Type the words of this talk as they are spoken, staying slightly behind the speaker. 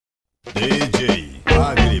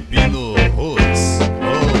DJ-Agripino Roots,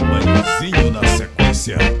 o Manhozinho na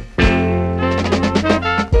sequência.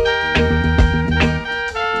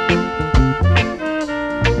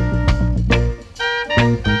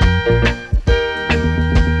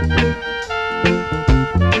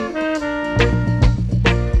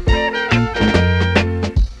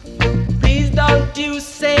 Please don't you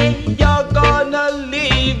say you're gonna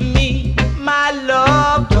leave me, my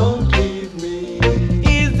love. Don't leave me.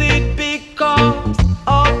 Is it because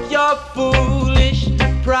of your foolish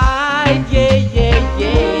pride? Yeah, yeah,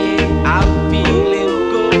 yeah. I'm feeling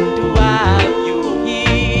good to have you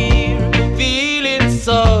here. Feeling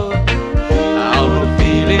so, I'm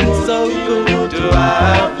feeling so good to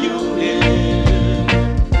have you here.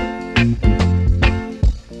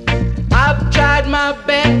 I've tried my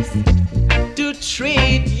best to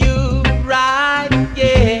treat you right,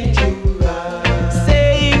 yeah.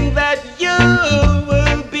 Saying that you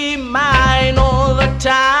will be mine all the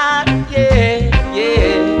time, yeah,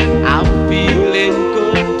 yeah. I'm feeling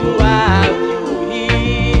good to have you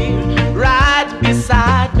here, right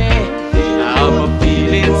beside me. I'm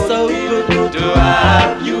feeling so good to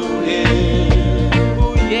have you here.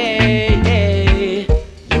 Ooh, yeah, yeah.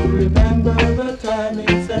 You remember the time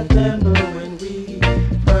in September when we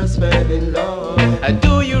first fell in love?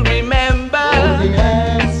 Do you remember? Holding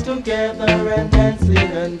hands together and dancing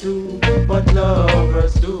and do what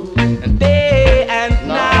lovers do. Day and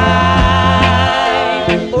night.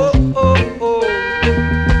 Oh, oh, oh.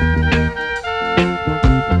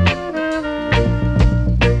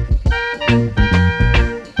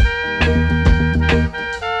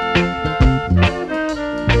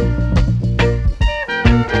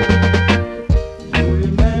 You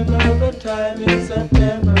remember the time in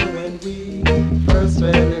September when we first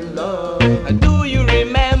fell in love? Do you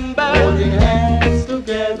remember? Holding hands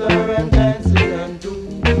together and dancing and do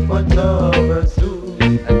what lovers do.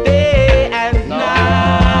 Day and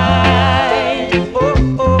night.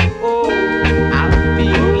 Oh, oh, oh. I'm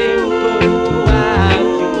feeling good to have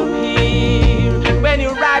you here. When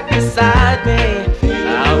you're right beside me,